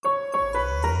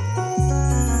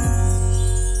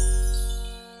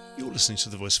listening to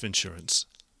The Voice of Insurance.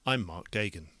 I'm Mark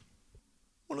Gagan.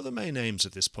 One of the main aims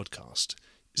of this podcast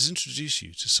is to introduce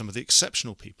you to some of the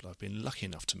exceptional people I've been lucky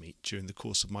enough to meet during the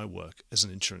course of my work as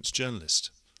an insurance journalist.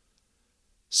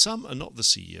 Some are not the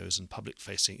CEOs and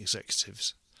public-facing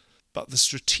executives, but the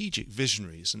strategic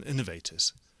visionaries and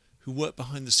innovators who work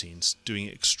behind the scenes doing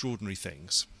extraordinary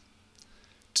things.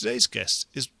 Today's guest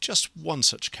is just one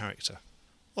such character.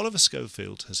 Oliver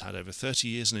Schofield has had over 30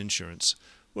 years in insurance,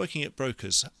 working at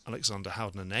brokers Alexander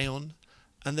Howden and Aon,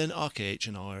 and then RKH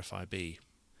and RFIB.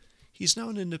 He's now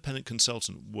an independent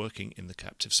consultant working in the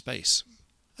captive space.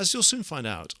 As you'll soon find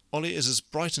out, Ollie is as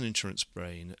bright an insurance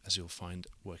brain as you'll find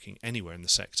working anywhere in the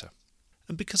sector.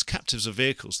 And because captives are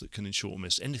vehicles that can insure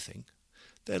almost anything,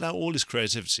 they allow all his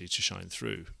creativity to shine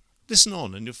through. Listen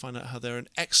on and you'll find out how they're an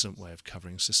excellent way of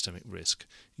covering systemic risk,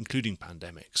 including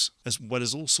pandemics, as well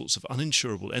as all sorts of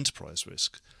uninsurable enterprise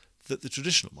risk that the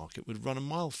traditional market would run a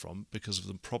mile from because of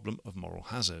the problem of moral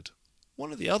hazard.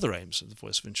 One of the other aims of the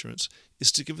Voice of Insurance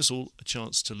is to give us all a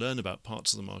chance to learn about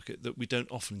parts of the market that we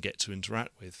don't often get to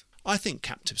interact with. I think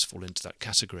captives fall into that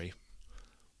category.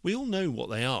 We all know what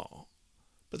they are,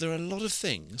 but there are a lot of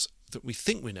things that we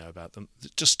think we know about them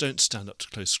that just don't stand up to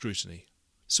close scrutiny.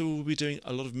 So we'll be doing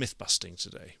a lot of myth busting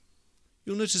today.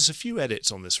 You'll notice a few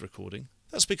edits on this recording.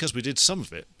 That's because we did some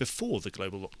of it before the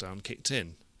global lockdown kicked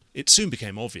in. It soon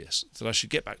became obvious that I should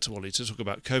get back to Ollie to talk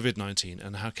about COVID-19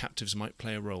 and how captives might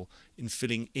play a role in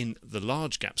filling in the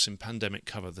large gaps in pandemic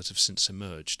cover that have since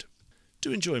emerged.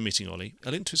 Do enjoy meeting Ollie.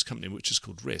 A link to his company, which is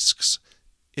called RISCS,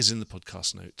 is in the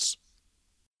podcast notes.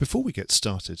 Before we get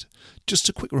started, just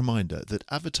a quick reminder that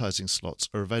advertising slots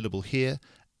are available here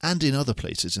and in other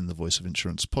places in the Voice of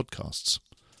Insurance podcasts.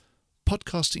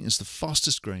 Podcasting is the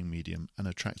fastest growing medium and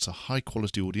attracts a high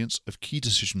quality audience of key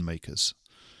decision makers.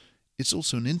 It's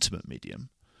also an intimate medium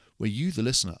where you, the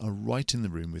listener, are right in the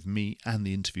room with me and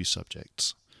the interview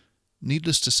subjects.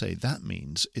 Needless to say, that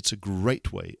means it's a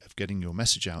great way of getting your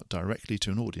message out directly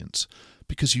to an audience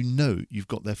because you know you've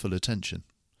got their full attention.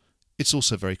 It's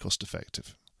also very cost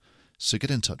effective. So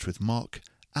get in touch with Mark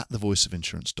at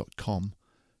thevoiceofinsurance.com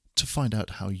to find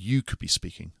out how you could be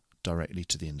speaking directly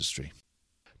to the industry.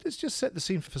 Let's just set the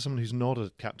scene for someone who's not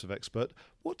a captive expert.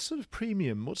 What sort of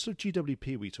premium, what sort of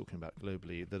GWP are we talking about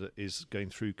globally that is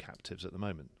going through captives at the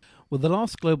moment? Well, the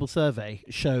last global survey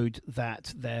showed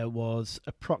that there was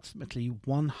approximately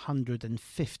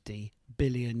 150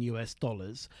 billion US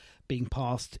dollars being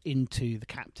passed into the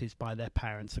captives by their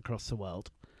parents across the world.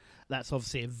 That's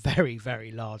obviously a very,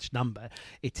 very large number.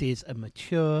 It is a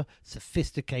mature,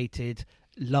 sophisticated,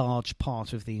 large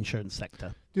part of the insurance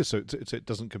sector. Yeah, so it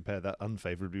doesn't compare that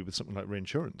unfavourably with something like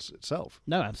reinsurance itself.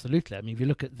 No, absolutely. I mean, if you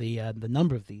look at the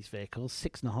number of these vehicles,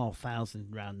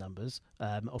 6,500 round numbers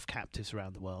of captives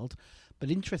around the world. But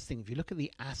interesting, if you look at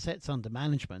the assets under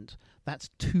management, that's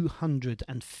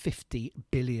 250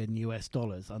 billion US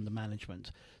dollars under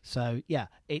management. So, yeah,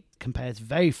 it compares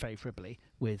very favourably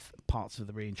with parts of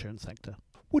the reinsurance sector.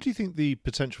 What do you think the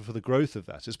potential for the growth of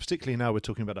that is, particularly now we're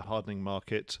talking about a hardening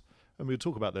market, and we'll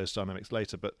talk about those dynamics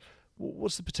later, but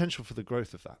what's the potential for the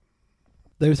growth of that?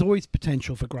 There is always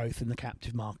potential for growth in the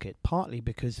captive market, partly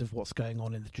because of what's going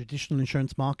on in the traditional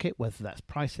insurance market, whether that's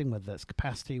pricing, whether that's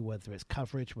capacity, whether it's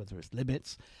coverage, whether it's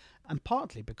limits, and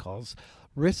partly because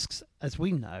risks, as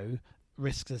we know,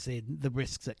 risks as in the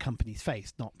risks that companies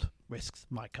face, not risks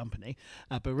my company,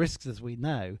 but risks as we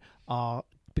know are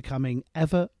becoming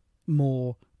ever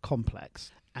more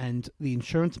complex. And the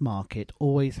insurance market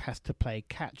always has to play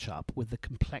catch up with the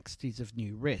complexities of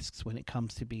new risks when it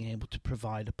comes to being able to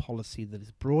provide a policy that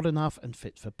is broad enough and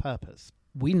fit for purpose.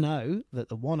 We know that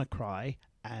the WannaCry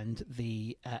and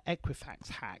the Equifax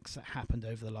hacks that happened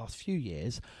over the last few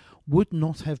years would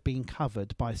not have been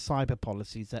covered by cyber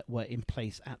policies that were in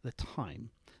place at the time.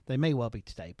 They may well be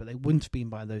today, but they wouldn't have been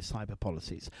by those cyber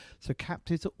policies. So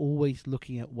captives are always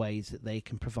looking at ways that they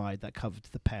can provide that cover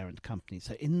to the parent company.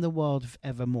 So in the world of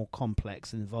ever more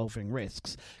complex and involving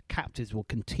risks, captives will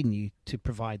continue to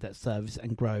provide that service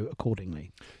and grow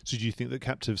accordingly. So do you think that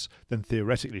captives then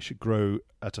theoretically should grow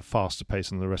at a faster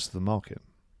pace than the rest of the market?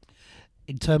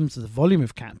 In terms of the volume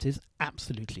of captives,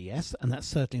 absolutely yes, and that's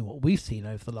certainly what we've seen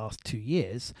over the last 2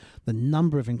 years. The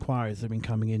number of inquiries that have been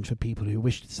coming in for people who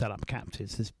wish to set up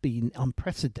captives has been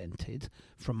unprecedented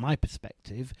from my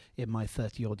perspective in my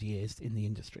 30-odd years in the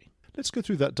industry. Let's go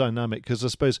through that dynamic, because I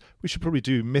suppose we should probably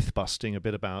do myth-busting a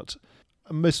bit about...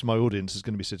 Most of my audience is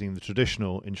going to be sitting in the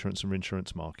traditional insurance and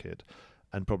reinsurance market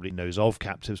and probably knows of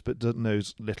captives but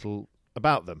knows little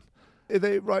about them. Are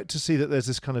they right to see that there's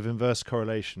this kind of inverse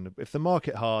correlation? If the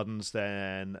market hardens,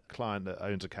 then a client that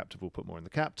owns a captive will put more in the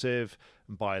captive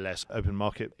and buy less open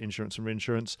market insurance and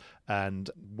reinsurance. And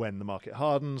when the market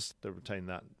hardens, they retain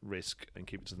that risk and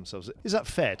keep it to themselves. Is that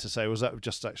fair to say, or is that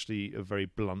just actually a very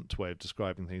blunt way of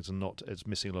describing things and not it's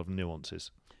missing a lot of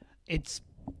nuances? It's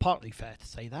partly fair to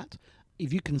say that.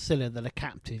 If you consider that a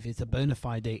captive is a bona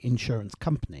fide insurance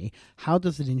company, how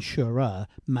does an insurer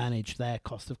manage their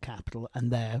cost of capital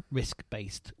and their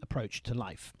risk-based approach to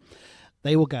life?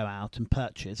 They will go out and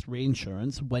purchase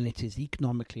reinsurance when it is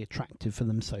economically attractive for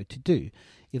them so to do.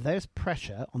 If there's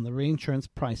pressure on the reinsurance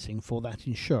pricing for that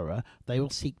insurer, they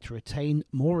will seek to retain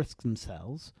more risk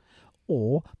themselves,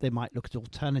 or they might look at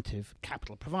alternative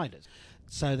capital providers.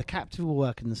 So the captive will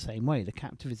work in the same way. The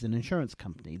captive is an insurance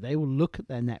company. They will look at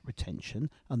their net retention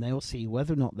and they will see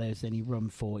whether or not there's any room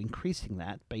for increasing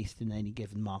that based in any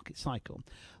given market cycle.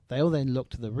 They will then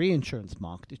look to the reinsurance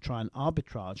market to try and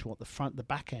arbitrage what the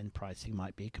back end pricing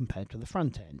might be compared to the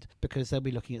front end, because they'll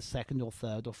be looking at second or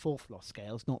third or fourth loss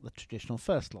scales, not the traditional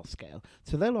first loss scale.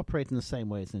 So they'll operate in the same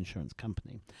way as an insurance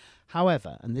company.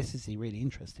 However, and this is the really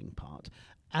interesting part,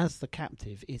 as the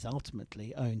captive is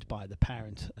ultimately owned by the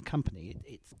parent company,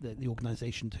 it's the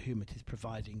organisation to whom it is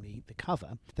providing the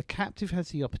cover, the captive has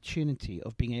the opportunity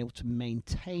of being able to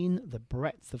maintain the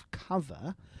breadth of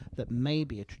cover that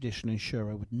maybe a traditional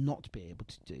insurer would not be able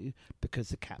to do, because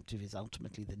the captive is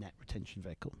ultimately the net retention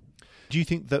vehicle. Do you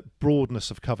think that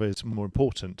broadness of cover is more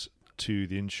important to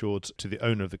the insured, to the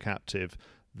owner of the captive,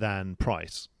 than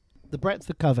price? The breadth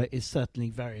of cover is certainly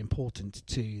very important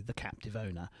to the captive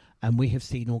owner, and we have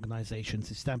seen organisations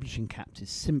establishing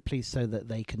captives simply so that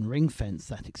they can ring fence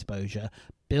that exposure,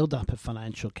 build up a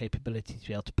financial capability to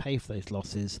be able to pay for those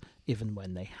losses even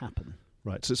when they happen.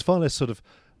 Right, so it's far less sort of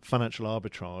financial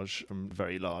arbitrage from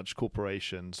very large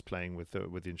corporations playing with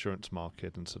the insurance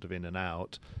market and sort of in and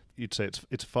out. You'd say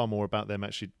it's far more about them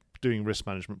actually doing risk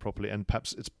management properly, and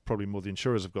perhaps it's probably more the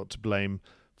insurers have got to blame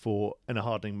for, in a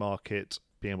hardening market,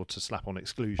 being able to slap on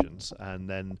exclusions, and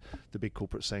then the big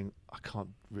corporate saying,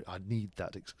 I need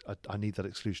that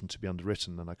exclusion to be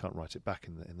underwritten, and I can't write it back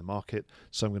in the market,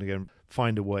 so I'm going to go and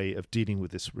find a way of dealing with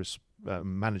this risk,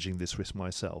 managing this risk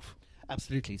myself.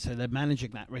 Absolutely. So they're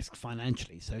managing that risk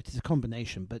financially. So it is a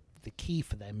combination, but the key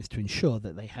for them is to ensure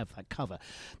that they have that cover.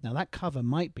 Now, that cover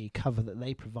might be cover that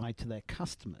they provide to their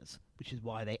customers, which is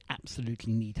why they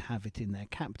absolutely need to have it in their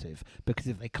captive, because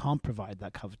if they can't provide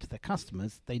that cover to their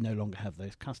customers, they no longer have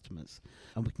those customers.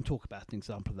 And we can talk about an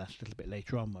example of that a little bit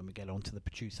later on when we get on to the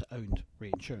producer-owned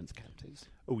reinsurance captives.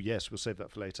 Oh, yes, we'll save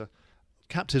that for later.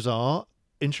 Captives are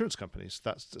insurance companies.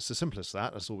 That's as simple as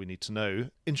that. That's all we need to know.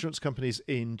 Insurance companies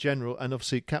in general, and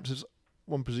obviously captives,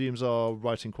 one presumes, are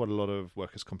writing quite a lot of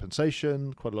workers'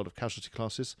 compensation, quite a lot of casualty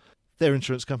classes. They're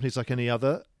insurance companies like any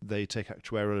other. They take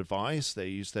actuarial advice, they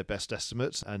use their best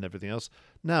estimates and everything else.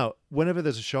 Now, whenever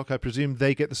there's a shock, I presume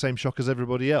they get the same shock as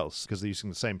everybody else because they're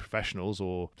using the same professionals,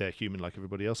 or they're human like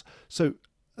everybody else. So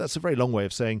that's a very long way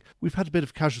of saying we've had a bit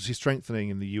of casualty strengthening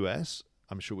in the US,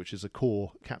 I'm sure, which is a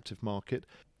core captive market.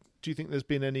 Do you think there's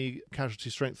been any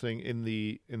casualty strengthening in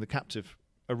the captive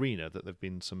arena, that there have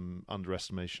been some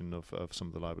underestimation of some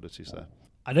of the liabilities there?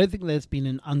 I don't think there's been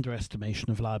an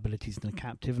underestimation of liabilities in a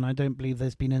captive, and I don't believe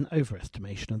there's been an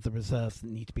overestimation of the reserves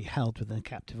that need to be held within a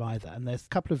captive either. And there's a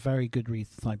couple of very good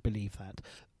reasons I believe that.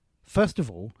 First of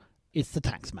all, it's the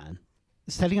tax man.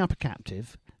 Setting up a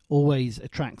captive always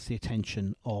attracts the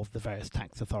attention of the various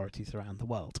tax authorities around the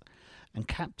world. And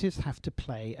captives have to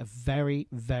play a very,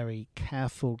 very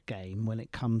careful game when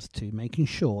it comes to making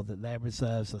sure that their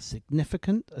reserves are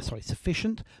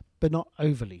sufficient, but not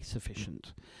overly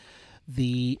sufficient.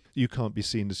 You can't be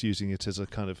seen as using it as a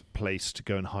kind of place to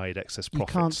go and hide excess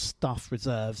profits. You can't stuff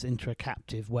reserves into a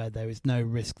captive where there is no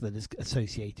risk that is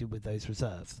associated with those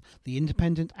reserves. The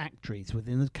independent actuaries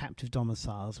within the captive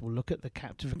domiciles will look at the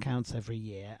captive accounts every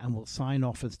year and will sign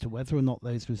off as to whether or not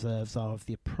those reserves are of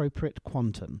the appropriate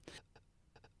quantum.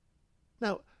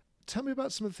 Now, tell me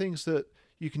about some of the things that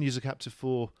you can use a captive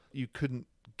for you couldn't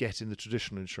get in the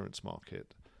traditional insurance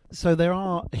market. So there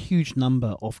are a huge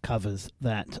number of covers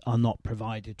that are not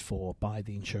provided for by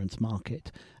the insurance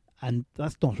market, and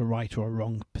that's not a right or a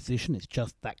wrong position. It's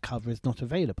just that cover is not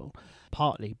available,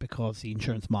 partly because the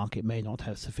insurance market may not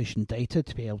have sufficient data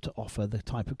to be able to offer the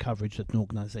type of coverage that an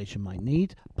organisation might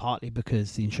need, partly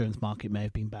because the insurance market may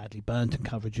have been badly burnt in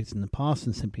coverages in the past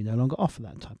and simply no longer offer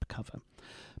that type of cover.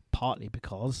 Partly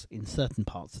because in certain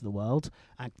parts of the world,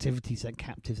 activities that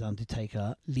captives undertake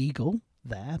are legal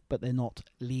there, but they're not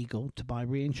legal to buy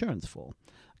reinsurance for.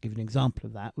 I'll give you an example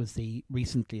of that was the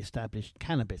recently established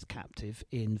cannabis captive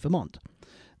in Vermont.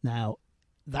 Now,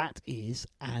 that is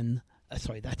an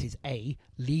that is a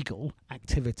legal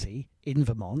activity in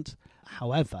Vermont.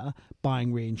 However,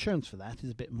 buying reinsurance for that is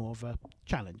a bit more of a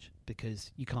challenge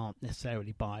because you can't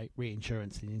necessarily buy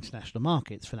reinsurance in international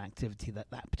markets for an activity that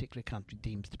that particular country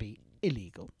deems to be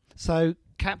illegal. So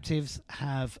captives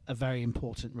have a very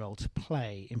important role to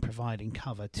play in providing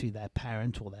cover to their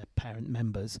parent or their parent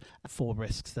members for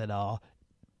risks that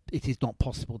it is not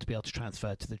possible to be able to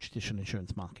transfer to the traditional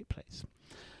insurance marketplace.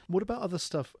 What about other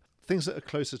stuff? Things that are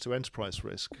closer to enterprise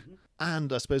risk. Mm-hmm.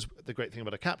 And I suppose the great thing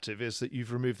about a captive is that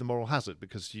you've removed the moral hazard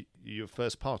because you're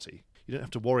first party. You don't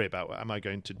have to worry about, am I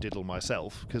going to diddle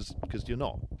myself? Because you're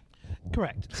not.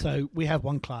 Correct. So we have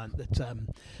one client that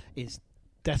is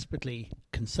desperately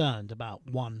concerned about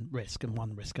one risk and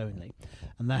one risk only,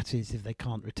 and that is if they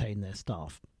can't retain their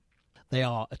staff. They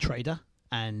are a trader,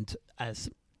 and as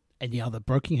any other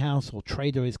broking house or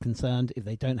trader is concerned, if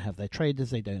they don't have their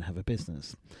traders, they don't have a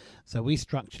business. So we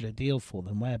structured a deal for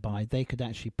them whereby they could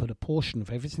actually put a portion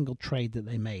of every single trade that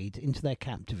they made into their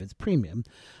captive as premium,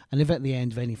 and if at the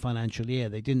end of any financial year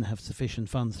they didn't have sufficient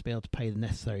funds to be able to pay the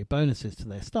necessary bonuses to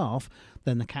their staff,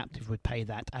 then the captive would pay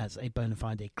that as a bona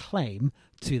fide claim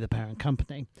to the parent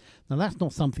company. Now that's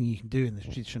not something you can do in the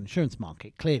traditional insurance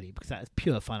market, clearly, because that is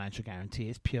pure financial guarantee,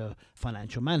 it's pure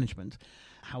financial management.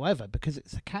 However, because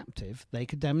it's a captive, they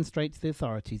could demonstrate to the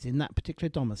authorities in that particular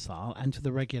domicile and to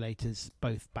the regulators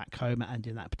both back home and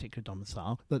in that particular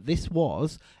domicile that this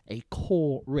was a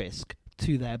core risk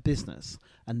to their business,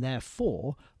 and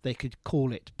therefore they could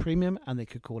call it premium and they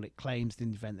could call it claims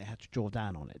in the event they had to draw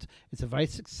down on it. It's a very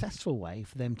successful way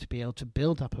for them to be able to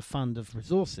build up a fund of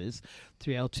resources to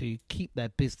be able to keep their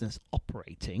business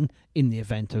operating in the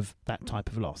event of that type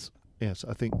of loss. Yes,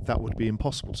 I think that would be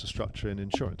impossible to structure in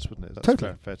insurance, wouldn't it? That's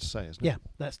totally fair to say, isn't it? Yeah,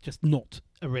 that's just not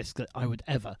a risk that I would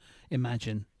ever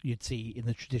imagine you'd see in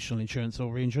the traditional insurance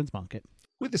or reinsurance market.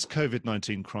 With this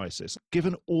COVID-19 crisis,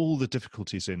 given all the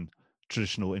difficulties in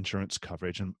traditional insurance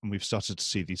coverage, and we've started to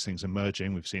see these things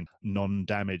emerging, we've seen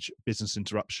non-damage business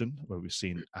interruption, where we've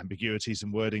seen ambiguities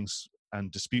in wordings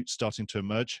and disputes starting to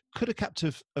emerge. Could a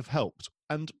captive have helped?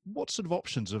 And what sort of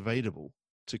options are available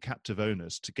to captive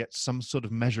owners to get some sort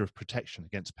of measure of protection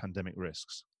against pandemic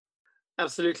risks?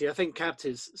 Absolutely. I think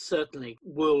captives certainly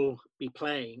will be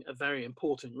playing a very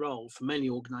important role for many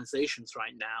organizations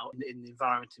right now in the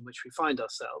environment in which we find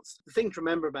ourselves. The thing to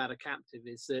remember about a captive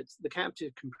is that the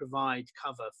captive can provide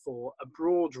cover for a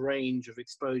broad range of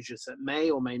exposures that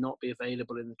may or may not be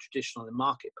available in the traditional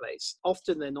marketplace.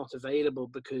 Often they're not available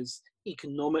because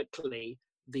economically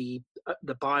the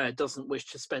buyer doesn't wish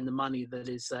to spend the money that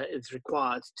is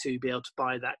required to be able to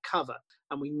buy that cover.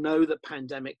 And we know that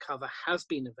pandemic cover has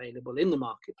been available in the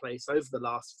marketplace over the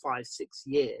last 5-6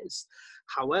 years.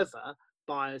 However,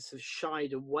 buyers have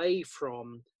shied away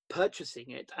from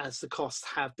purchasing it as the costs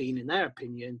have been, in their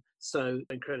opinion, so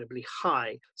incredibly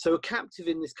high. So a captive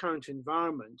in this current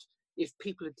environment, if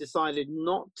people have decided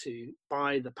not to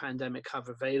buy the pandemic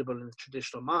cover available in the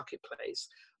traditional marketplace,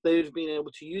 they would have been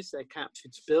able to use their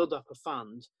captive to build up a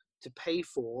fund to pay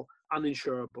for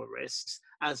uninsurable risks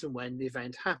as and when the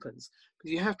event happens.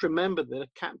 But you have to remember that a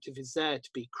captive is there to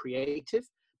be creative,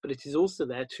 but it is also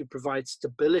there to provide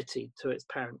stability to its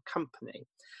parent company.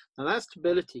 Now that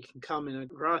stability can come in a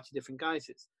variety of different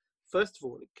guises. First of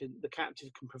all, the captive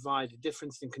can provide a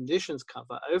difference in conditions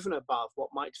cover over and above what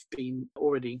might have been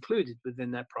already included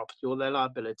within their property or their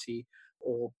liability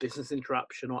or business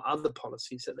interruption or other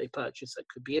policies that they purchase that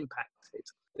could be impacted.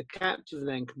 The captive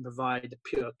then can provide a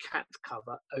pure cat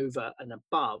cover over and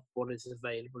above what is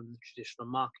available in the traditional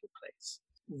marketplace.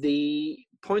 The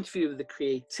point of view of the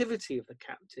creativity of the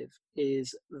captive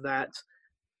is that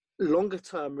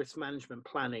longer-term risk management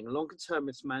planning, longer-term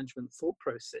risk management thought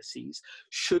processes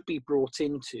should be brought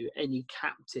into any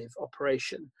captive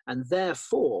operation. And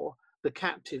therefore, the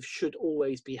captive should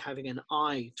always be having an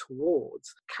eye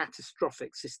towards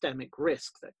catastrophic systemic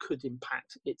risk that could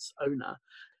impact its owner,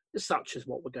 such as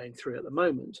what we're going through at the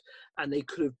moment. And they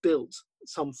could have built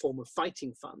some form of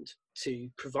fighting fund to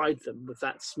provide them with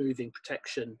that smoothing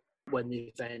protection when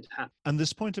the event happens. And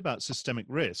this point about systemic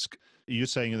risk, you're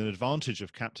saying an advantage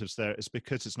of captives there is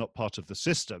because it's not part of the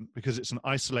system, because it's an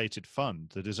isolated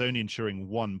fund that is only insuring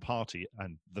one party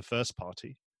and the first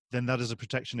party, then that is a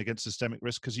protection against systemic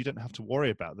risk because you don't have to worry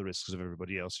about the risks of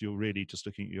everybody else. You're really just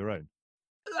looking at your own.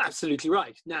 Absolutely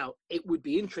right. Now, it would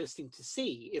be interesting to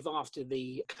see if after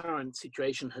the current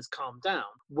situation has calmed down,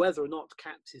 whether or not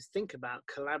captives think about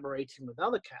collaborating with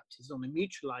other captives on a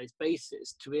mutualized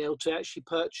basis to be able to actually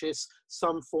purchase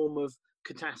some form of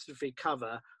catastrophe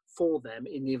cover for them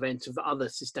in the event of other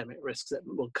systemic risks that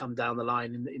will come down the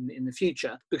line in the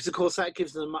future. Because, of course, that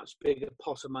gives them a much bigger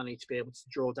pot of money to be able to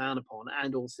draw down upon,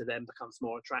 and also then becomes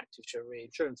more attractive to a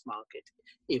reinsurance market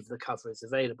if the cover is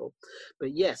available.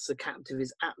 But yes, the captive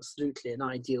is absolutely an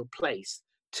ideal place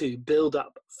to build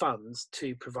up funds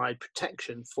to provide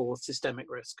protection for systemic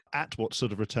risk. At what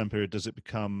sort of return period does it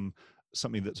become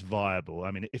something that's viable?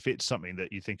 I mean, if it's something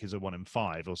that you think is a 1 in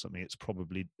 5 or something, it's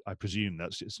probably, I presume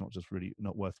it's not just really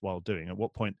not worthwhile doing. At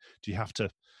what point does it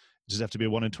have to be a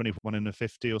 1 in 20, 1 in a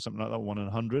 50 or something like that, 1 in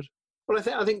 100? Well,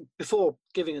 I think before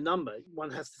giving a number,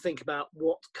 one has to think about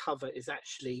what cover is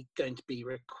actually going to be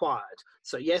required.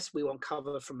 So yes, we want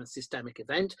cover from a systemic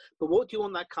event, but what do you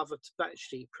want that cover to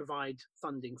actually provide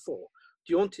funding for?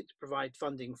 Do you want it to provide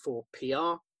funding for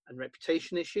PR and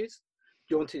reputation issues?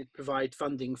 Do you want it to provide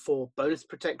funding for bonus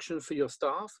protection for your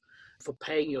staff, for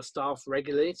paying your staff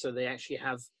regularly so they actually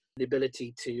have the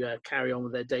ability to carry on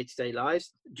with their day-to-day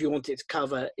lives? Do you want it to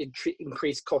cover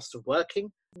increased cost of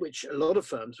working, which a lot of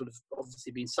firms would have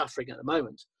obviously been suffering at the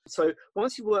moment? So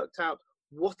once you've worked out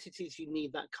what it is you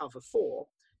need that cover for,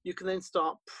 you can then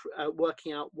start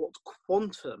working out what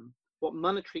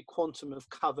monetary quantum of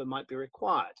cover might be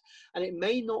required. And it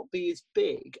may not be as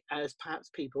big as perhaps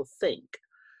people think.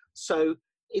 So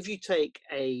if you take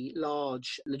a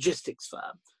large logistics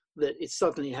firm that is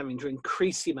suddenly having to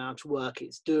increase the amount of work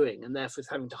it's doing, and therefore is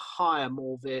having to hire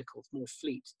more vehicles, more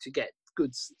fleet to get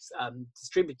goods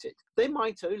distributed, they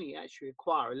might only actually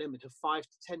require a limit of 5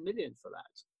 to 10 million for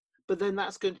that. But then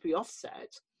that's going to be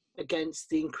offset against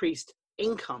the increased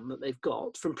income that they've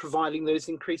got from providing those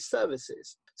increased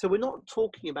services. So we're not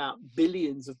talking about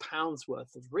billions of pounds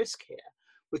worth of risk here.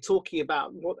 We're talking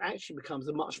about what actually becomes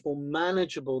a much more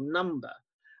manageable number.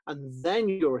 And then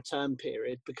your return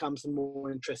period becomes a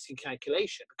more interesting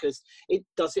calculation, because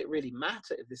does it really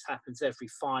matter if this happens every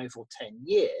 5 or 10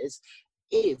 years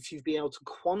if you've been able to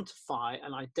quantify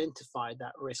and identify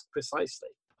that risk precisely?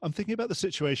 I'm thinking about the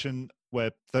situation where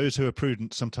those who are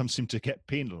prudent sometimes seem to get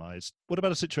penalised. What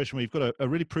about a situation where you've got a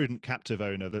really prudent captive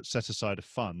owner that set aside a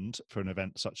fund for an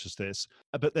event such as this,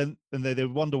 but then they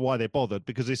wonder why they bothered,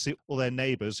 because they see all their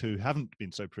neighbours who haven't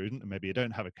been so prudent, and maybe you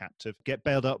don't have a captive, get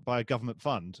bailed out by a government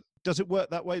fund? Does it work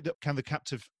that way? Can the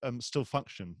captive still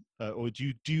function, or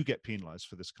do you get penalised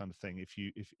for this kind of thing if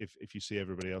you see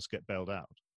everybody else get bailed out?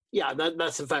 Yeah,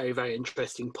 that's a very, very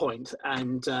interesting point.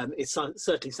 And it's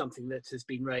certainly something that has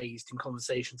been raised in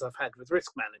conversations I've had with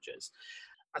risk managers.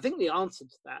 I think the answer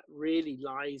to that really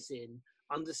lies in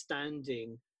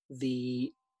understanding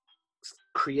the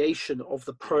creation of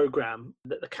the program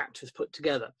that the captive has put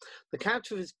together. The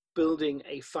captive is building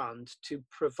a fund to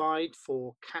provide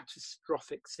for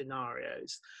catastrophic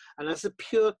scenarios. And as a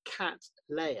pure cat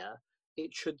layer,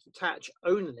 it should attach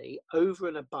only over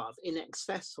and above, in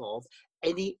excess of,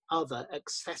 any other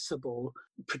accessible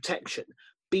protection,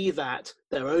 be that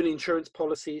their own insurance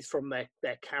policies from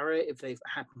their carrier if they've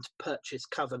happened to purchase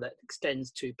cover that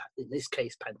extends to, in this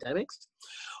case, pandemics,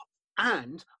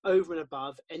 and over and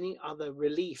above any other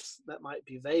reliefs that might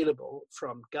be available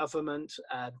from government,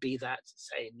 be that,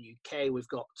 say, in the UK, we've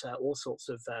got all sorts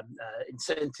of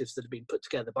incentives that have been put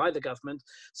together by the government,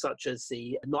 such as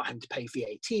the not having to pay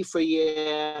VAT for a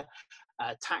year,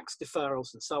 tax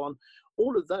deferrals, and so on.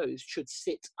 All of those should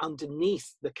sit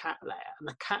underneath the cat layer, and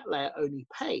the cat layer only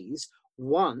pays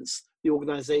once the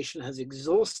organisation has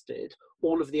exhausted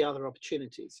all of the other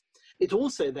opportunities. It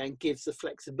also then gives the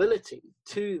flexibility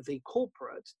to the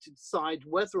corporate to decide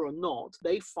whether or not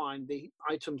they find the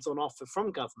items on offer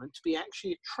from government to be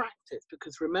actually attractive,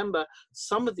 because remember,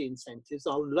 some of the incentives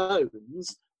are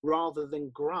loans rather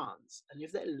than grants. And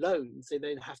if they're loans, they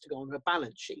then have to go on a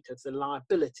balance sheet as a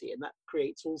liability, and that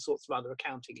creates all sorts of other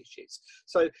accounting issues.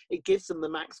 So it gives them the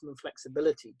maximum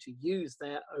flexibility to use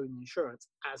their own insurance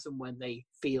as and when they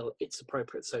feel it's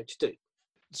appropriate so to do.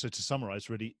 So to summarise,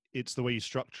 really, it's the way you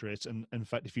structure it. And in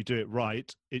fact, if you do it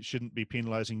right, it shouldn't be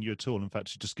penalising you at all. In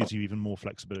fact, it just gives you even more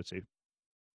flexibility.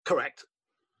 Correct.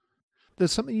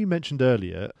 There's something you mentioned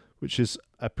earlier, which is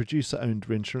a producer-owned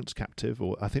reinsurance captive,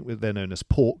 or I think they're known as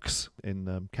porks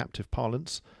in captive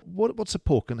parlance. What's a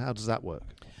pork and how does that work?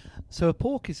 So a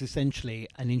pork is essentially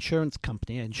an insurance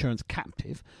company, an insurance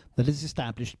captive, that is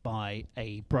established by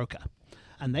a broker.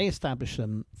 And they establish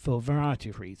them for a variety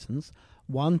of reasons.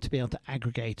 One, to be able to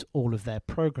aggregate all of their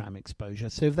program exposure.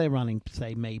 So if they're running,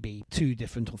 say, maybe 2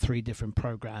 different or 3 different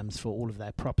programs for all of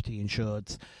their property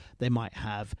insureds, they might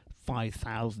have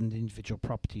 5,000 individual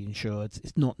property insureds,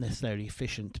 it's not necessarily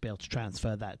efficient to be able to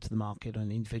transfer that to the market on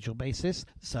an individual basis.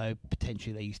 So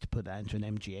potentially they used to put that into an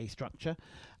MGA structure.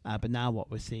 But now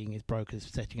what we're seeing is brokers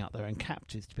setting up their own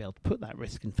captives to be able to put that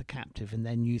risk into the captive and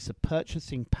then use the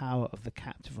purchasing power of the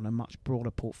captive on a much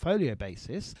broader portfolio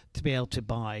basis to be able to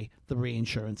buy the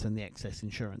reinsurance and the excess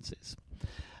insurances.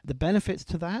 The benefits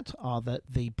to that are that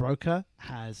the broker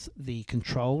has the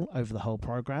control over the whole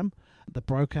program. The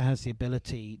broker has the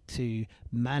ability to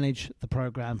manage the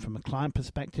program from a client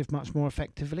perspective much more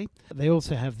effectively. They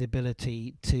also have the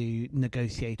ability to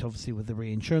negotiate, obviously, with the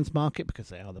reinsurance market, because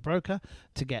they are the broker,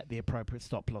 to get the appropriate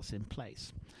stop loss in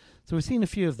place. So we've seen a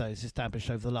few of those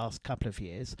established over the last couple of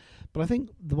years, but I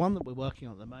think the one that we're working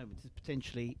on at the moment is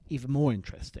potentially even more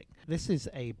interesting. This is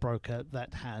a broker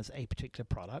that has a particular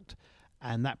product,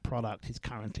 and that product is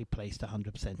currently placed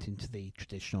 100% into the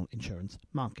traditional insurance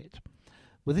market.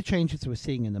 With the changes we're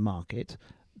seeing in the market,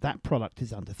 that product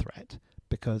is under threat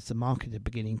because the market is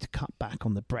beginning to cut back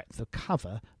on the breadth of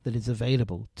cover that is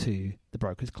available to the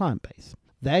broker's client base.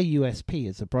 Their USP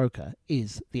as a broker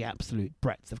is the absolute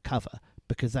breadth of cover,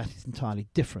 because that is entirely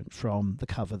different from the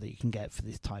cover that you can get for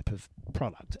this type of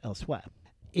product elsewhere.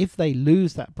 If they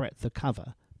lose that breadth of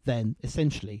cover, then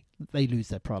essentially they lose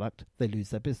their product, they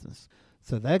lose their business.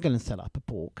 So they're going to set up a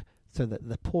pork so that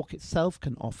the pork itself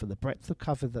can offer the breadth of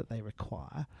cover that they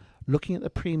require, looking at the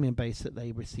premium base that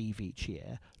they receive each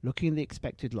year, looking at the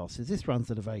expected losses. This runs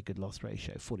at a very good loss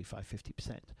ratio,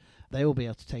 45-50%. They will be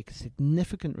able to take a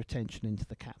significant retention into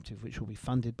the captive, which will be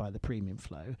funded by the premium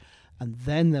flow, and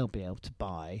then they'll be able to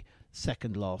buy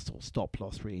second loss or stop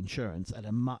loss reinsurance at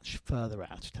a much further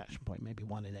out attachment point, maybe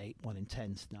 1 in 8, 1 in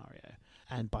 10 scenario.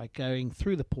 And by going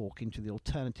through the pork into the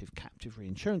alternative captive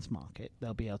reinsurance market,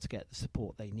 they'll be able to get the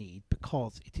support they need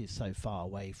because it is so far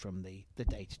away from the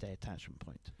day-to-day attachment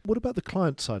point. What about the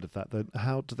client side of that, then?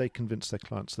 How do they convince their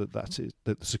clients that that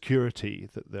the security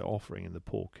that they're offering in the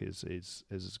pork is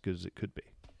as good as it could be?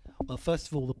 Well, first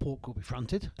of all, the pork will be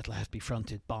fronted. It'll have to be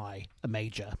fronted by a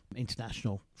major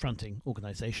international fronting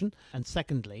organisation. And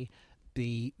secondly,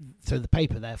 the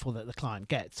paper, therefore, that the client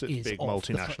gets is big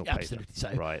multinational paper. Absolutely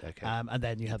so. Right, okay. And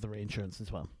then you have the reinsurance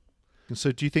as well. And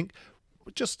so do you think,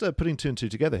 just putting two and two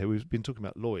together here, we've been talking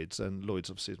about Lloyd's, and Lloyd's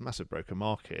obviously is a massive broker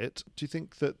market. Do you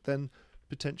think that then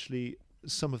potentially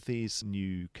some of these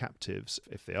new captives,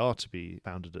 if they are to be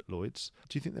founded at Lloyd's,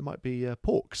 do you think there might be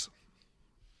porks?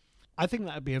 I think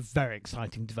that would be a very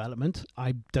exciting development.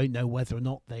 I don't know whether or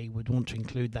not they would want to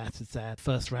include that as their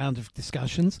first round of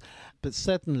discussions, but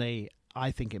certainly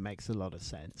I think it makes a lot of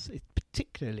sense,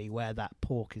 particularly where that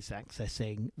pork is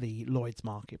accessing the Lloyd's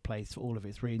marketplace for all of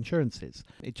its reinsurances.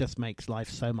 It just makes life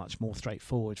so much more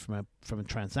straightforward from a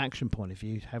transaction point of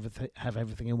view to have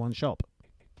everything in one shop.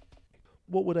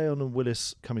 What would Aon and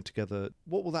Willis coming together,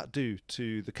 what will that do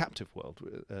to the captive world?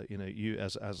 You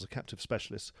as a captive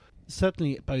specialist?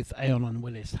 Certainly both Aon and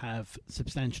Willis have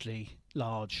substantially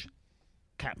large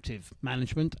captive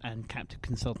management and captive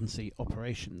consultancy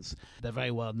operations. They're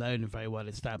very well known and very well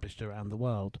established around the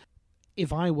world.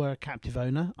 If I were a captive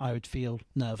owner, I would feel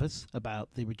nervous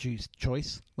about the reduced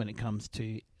choice when it comes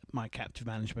to my captive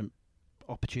management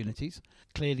opportunities.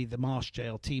 Clearly, the Marsh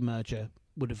JLT merger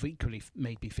would have equally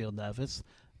made me feel nervous.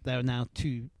 There are now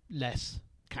 2 less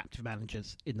captive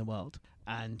managers in the world,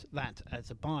 and that,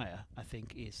 as a buyer, I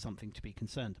think is something to be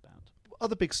concerned about.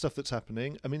 Other big stuff that's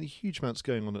happening, I mean, a huge amount's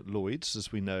going on at Lloyd's,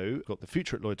 as we know. We've got the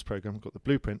Future at Lloyd's programme, we've got the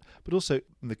Blueprint, but also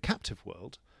in the captive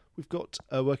world, we've got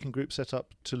a working group set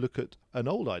up to look at an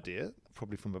old idea,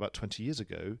 probably from about 20 years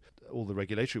ago. All the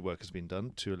regulatory work has been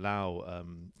done to allow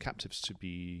captives to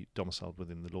be domiciled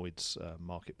within the Lloyd's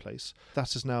marketplace.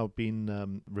 That has now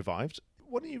been revived.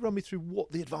 Why don't you run me through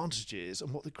what the advantage is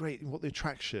and what the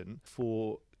attraction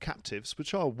for captives,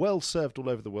 which are well served all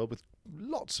over the world with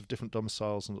lots of different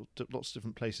domiciles and lots of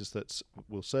different places that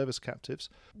will service captives.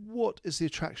 What is the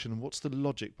attraction and what's the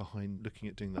logic behind looking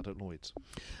at doing that at Lloyd's?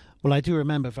 Well, I do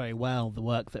remember very well the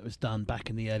work that was done back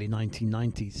in the early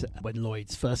 1990s when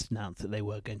Lloyd's first announced that they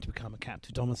were going to become a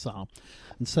captive domicile.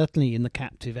 And certainly in the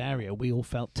captive area, we all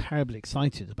felt terribly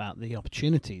excited about the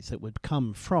opportunities that would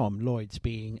come from Lloyd's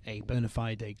being a bona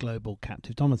fide global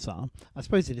captive domicile. I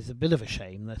suppose it is a bit of a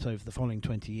shame that over the following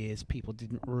 20 years, people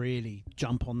didn't really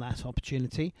jump on that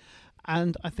opportunity.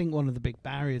 And I think one of the big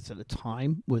barriers at the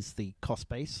time was the cost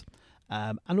base.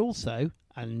 And also,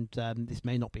 and this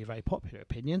may not be a very popular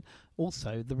opinion,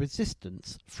 also the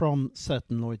resistance from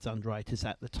certain Lloyd's underwriters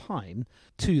at the time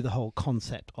to the whole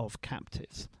concept of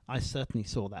captives. I certainly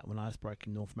saw that when I was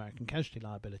broking North American casualty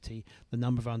liability. The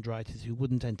number of underwriters who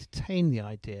wouldn't entertain the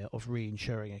idea of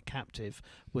reinsuring a captive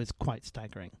was quite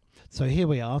staggering. So here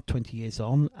we are 20 years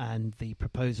on, and the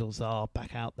proposals are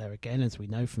back out there again, as we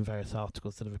know from various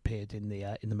articles that have appeared in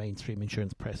the mainstream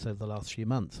insurance press over the last few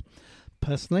months.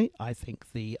 Personally, I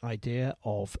think the idea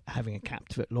of having a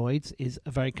captive at Lloyd's is a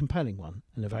very compelling one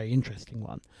and a very interesting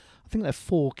one. I think there are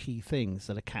four key things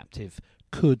that a captive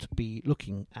could be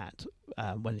looking at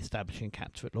when establishing a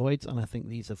captive at Lloyd's, and I think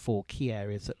these are four key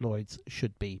areas that Lloyd's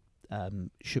should be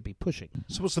pushing.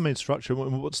 So what's the main structure?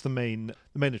 What's the main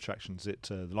attraction? Is it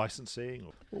the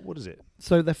licensing, or what is it?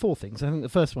 So there are four things. I think the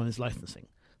first one is licensing.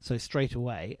 So straight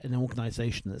away, an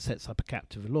organisation that sets up a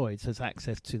captive at Lloyd's has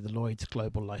access to the Lloyd's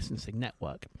global licensing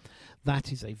network.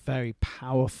 That is a very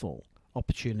powerful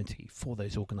opportunity for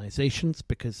those organisations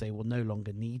because they will no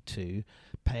longer need to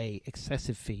pay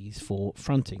excessive fees for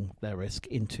fronting their risk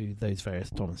into those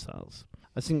various domiciles.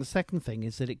 I think the second thing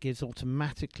is that it gives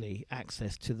automatically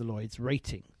access to the Lloyd's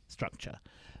rating structure.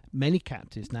 Many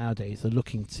captives nowadays are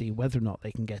looking to see whether or not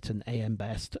they can get an AM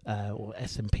Best or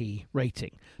S&P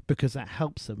rating, because that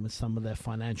helps them with some of their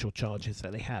financial charges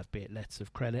that they have, be it letters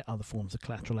of credit, other forms of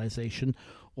collateralization,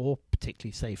 or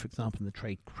particularly, say, for example, in the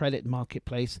trade credit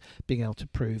marketplace, being able to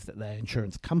prove that their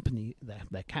insurance company,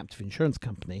 their captive insurance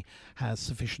company, has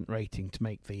sufficient rating to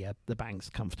make the banks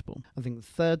comfortable. I think the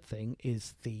third thing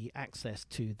is the access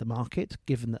to the market.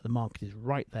 Given that the market is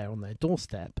right there on their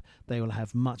doorstep, they will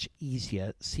have much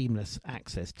easier, seamless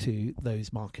access to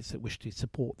those markets that wish to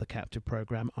support the captive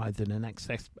program, either in an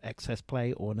excess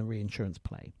play or in a reinsurance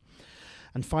play.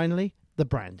 And finally, the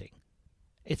branding.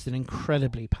 It's an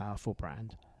incredibly powerful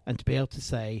brand, and to be able to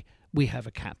say we have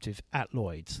a captive at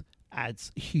Lloyd's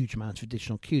adds a huge amount of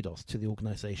additional kudos to the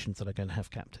organisations that are going to have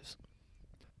captives.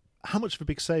 How much of a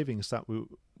big savings that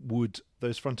would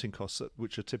those fronting costs,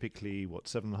 which are typically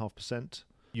 7.5%?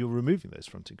 You're removing those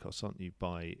fronting costs, aren't you,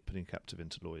 by putting a captive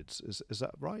into Lloyd's? Is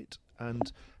that right?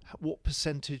 And what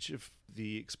percentage of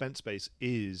the expense base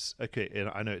is okay?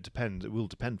 I know it will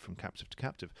depend from captive to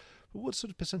captive, but what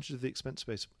sort of percentage of the expense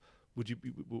base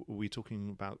are we talking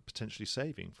about potentially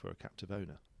saving for a captive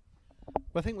owner?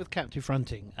 Well, I think with captive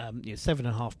fronting,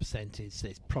 7.5%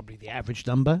 is probably the average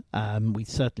number. We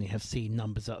certainly have seen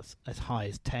numbers as high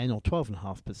as 10 or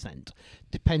 12.5%,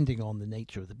 depending on the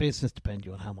nature of the business,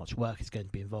 depending on how much work is going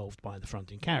to be involved by the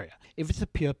fronting carrier. If it's a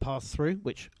pure pass-through,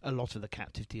 which a lot of the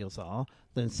captive deals are,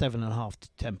 then 7.5 to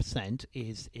 10%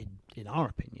 is, in our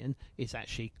opinion, is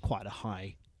actually quite a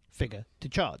high figure to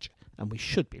charge. And we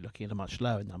should be looking at a much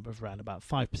lower number of around about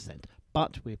 5%.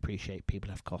 But we appreciate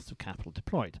people have costs of capital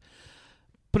deployed.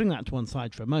 Putting that to one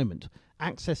side for a moment,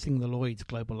 accessing the Lloyd's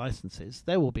global licenses,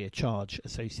 there will be a charge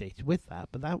associated with that,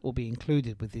 but that will be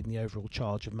included within the overall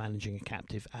charge of managing a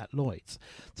captive at Lloyd's.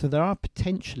 So there are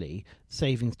potentially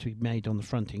savings to be made on the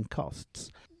fronting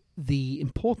costs. The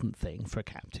important thing for a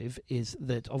captive is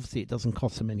that obviously it doesn't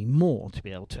cost them any more to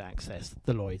be able to access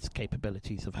the Lloyd's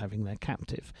capabilities of having their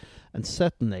captive. And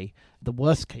certainly the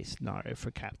worst case scenario for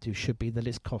a captive should be that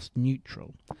it's cost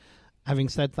neutral. Having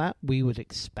said that, we would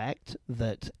expect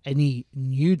that any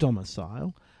new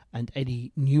domicile and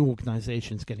any new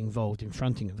organisations getting involved in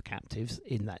fronting of the captives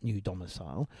in that new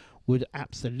domicile would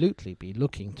absolutely be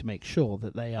looking to make sure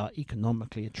that they are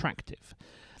economically attractive.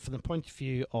 From the point of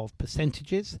view of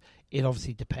percentages, it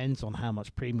obviously depends on how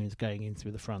much premium is going in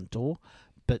through the front door,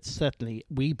 but certainly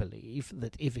we believe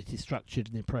that if it is structured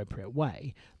in the appropriate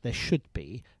way, there should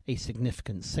be a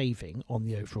significant saving on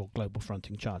the overall global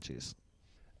fronting charges.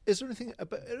 Is there anything? Are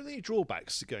there any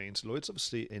drawbacks to going into Lloyd's?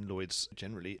 Obviously, in Lloyd's,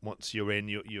 generally, once you're in,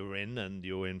 you're in, and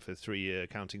you're in for a 3-year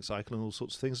accounting cycle and all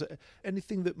sorts of things.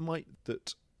 Anything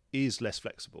that is less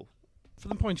flexible? From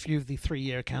the point of view of the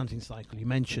 3-year accounting cycle you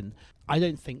mentioned, I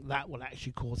don't think that will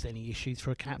actually cause any issues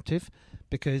for a captive,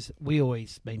 because we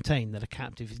always maintain that a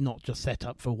captive is not just set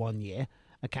up for 1 year.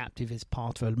 A captive is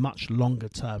part of a much longer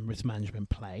term risk management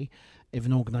play. If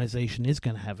an organisation is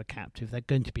going to have a captive, they're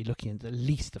going to be looking at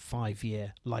least a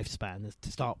 5-year lifespan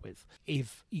to start with.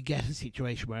 If you get a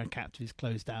situation where a captive is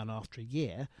closed down after a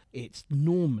year, it's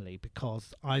normally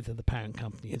because either the parent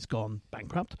company has gone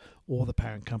bankrupt or the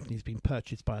parent company has been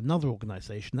purchased by another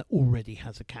organisation that already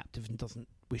has a captive and doesn't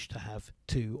wish to have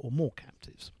 2 or more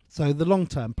captives. So the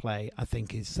long-term play, I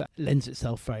think, lends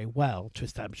itself very well to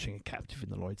establishing a captive in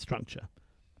the Lloyd's structure.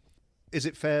 Is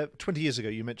it fair? 20 years ago,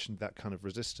 you mentioned that kind of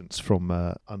resistance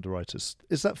from underwriters.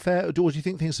 Is that fair, or do you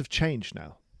think things have changed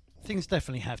now? Things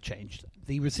definitely have changed.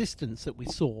 The resistance that we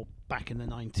saw back in the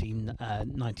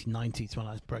 1990s when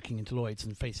I was breaking into Lloyd's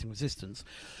and facing resistance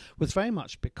was very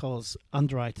much because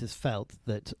underwriters felt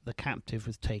that the captive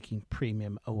was taking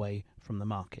premium away from the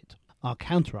market. Our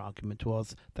counter-argument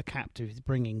was the captive is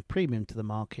bringing premium to the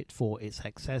market for its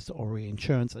excess or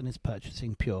reinsurance and is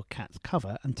purchasing pure CAT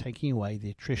cover and taking away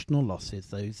the attritional losses,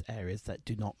 those areas that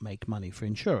do not make money for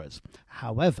insurers.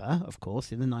 However, of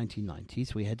course, in the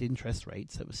 1990s we had interest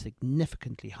rates that were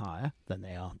significantly higher than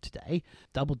they are today,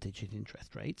 double-digit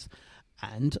interest rates,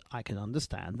 and I can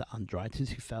understand that underwriters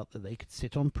who felt that they could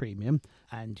sit on premium,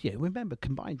 and remember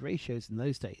combined ratios in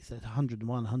those days at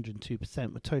 101,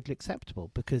 102% were totally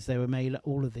acceptable because they were made,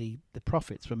 all of the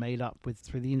profits were made up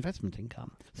through the investment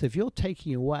income. So if you're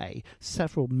taking away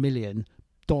several $1 million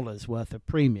worth of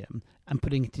premium and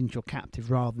putting it into your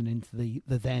captive rather than into the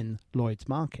then Lloyd's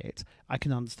market, I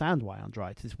can understand why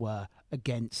underwriters were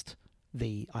against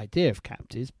the idea of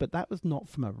captives, but that was not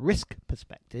from a risk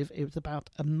perspective, it was about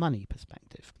a money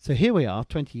perspective. So here we are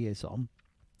 20 years on,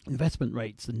 investment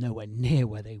rates are nowhere near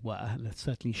where they were, and they're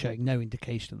certainly showing no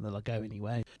indication that they'll go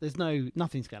anywhere.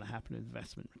 Nothing's going to happen with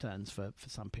investment returns for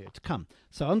some period to come.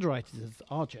 So underwriters of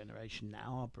our generation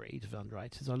now, our breed of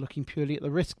underwriters, are looking purely at the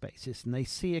risk basis, and they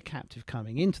see a captive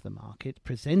coming into the market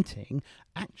presenting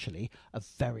actually a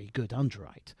very good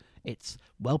underwrite. It's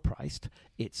well priced,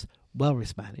 it's well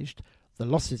risk managed, the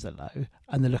losses are low,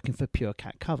 and they're looking for pure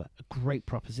CAT cover. A great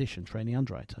proposition for any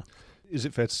underwriter. Is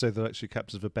it fair to say that actually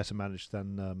captives are better managed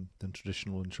than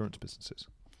traditional insurance businesses?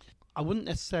 I wouldn't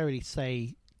necessarily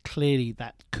say clearly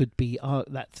that could be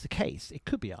that's the case. It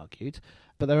could be argued,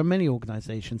 but there are many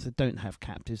organisations that don't have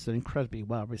captives that are incredibly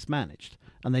well risk managed,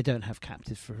 and they don't have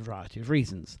captives for a variety of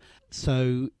reasons.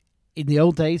 So in the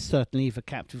old days, certainly, if a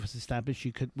captive was established,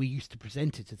 we used to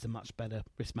present it as a much better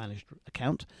risk-managed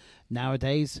account.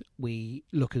 Nowadays, we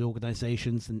look at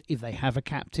organisations, and if they have a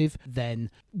captive, then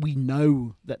we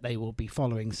know that they will be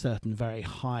following certain very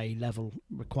high-level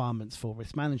requirements for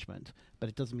risk management, but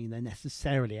it doesn't mean they're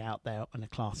necessarily out there on a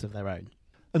class of their own.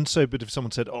 And so, but if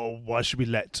someone said, "Oh, why should we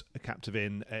let a captive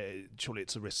in? Surely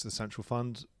it's a risk to the central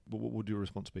fund." What would your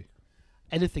response be?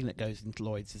 Anything that goes into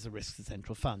Lloyd's is a risk to the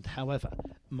central fund. However,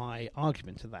 my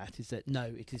argument to that is that no,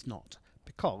 it is not,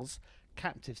 because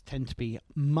captives tend to be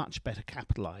much better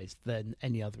capitalised than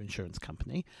any other insurance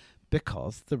company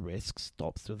because the risk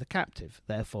stops with the captive.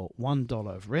 Therefore,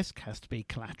 $1 of risk has to be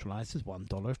collateralised as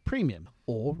 $1 of premium,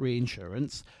 or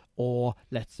reinsurance, or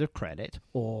letters of credit,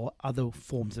 or other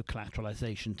forms of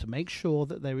collateralisation to make sure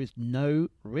that there is no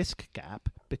risk gap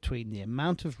between the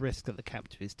amount of risk that the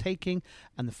captive is taking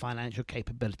and the financial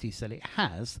capabilities that it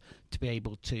has to be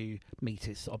able to meet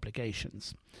its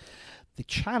obligations. The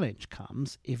challenge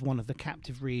comes if one of the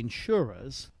captive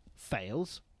reinsurers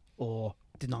fails or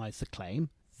denies the claim.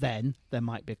 Then there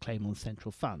might be a claim on the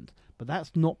central fund. But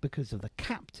that's not because of the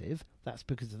captive, that's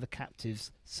because of the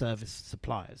captive's service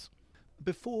suppliers.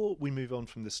 Before we move on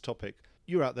from this topic,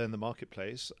 you're out there in the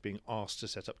marketplace being asked to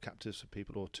set up captives for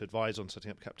people or to advise on setting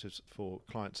up captives for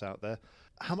clients out there.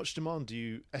 How much demand do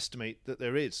you estimate that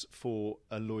there is for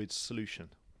a Lloyd's solution?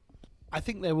 I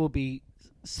think there will be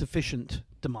sufficient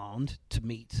demand to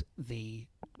meet the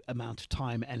amount of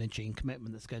time, energy and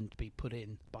commitment that's going to be put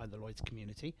in by the Lloyd's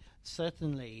community.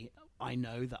 Certainly, I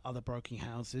know that other broking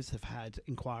houses have had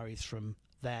inquiries from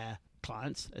their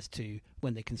clients as to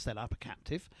when they can set up a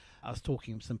captive. I was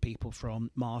talking to some people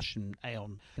from Marsh and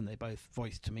Aon, and they both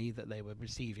voiced to me that they were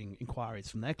receiving inquiries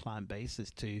from their client base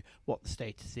as to what the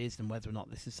status is and whether or not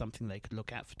this is something they could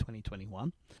look at for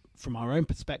 2021. From our own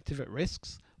perspective at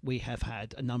Risks, we have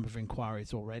had a number of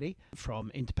inquiries already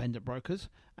from independent brokers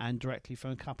and directly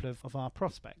from a couple of our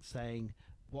prospects saying,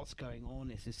 what's going on?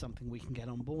 Is this something we can get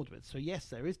on board with? So yes,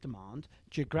 there is demand.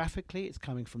 Geographically, it's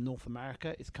coming from North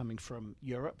America, it's coming from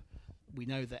Europe. We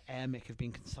know that AIRMIC have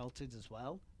been consulted as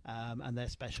well, and their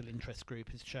special interest group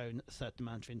has shown a certain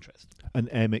amount of interest. And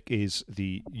AIRMIC is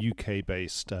the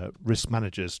UK-based risk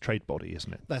managers trade body,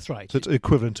 isn't it? That's right. So it's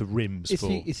equivalent of RIMS.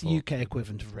 It's the UK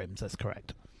equivalent of RIMS, that's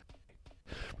correct.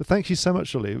 Well, thank you so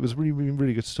much, Ollie. It was really, really,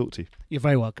 really good to talk to you. You're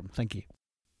very welcome. Thank you.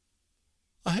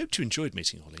 I hope you enjoyed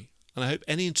meeting Ollie, and I hope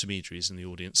any intermediaries in the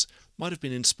audience might have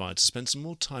been inspired to spend some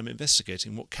more time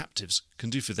investigating what captives can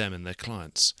do for them and their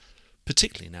clients,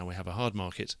 particularly now we have a hard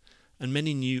market and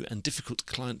many new and difficult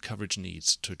client coverage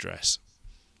needs to address.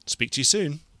 Speak to you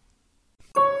soon.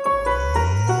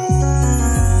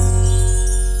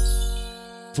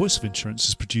 Voice of Insurance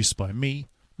is produced by me,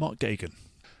 Mark Gagan.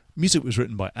 Music was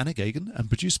written by Anna Gagan and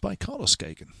produced by Carlos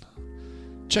Gagan.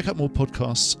 Check out more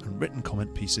podcasts and written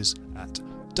comment pieces at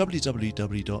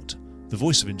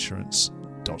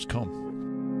www.thevoiceofinsurance.com.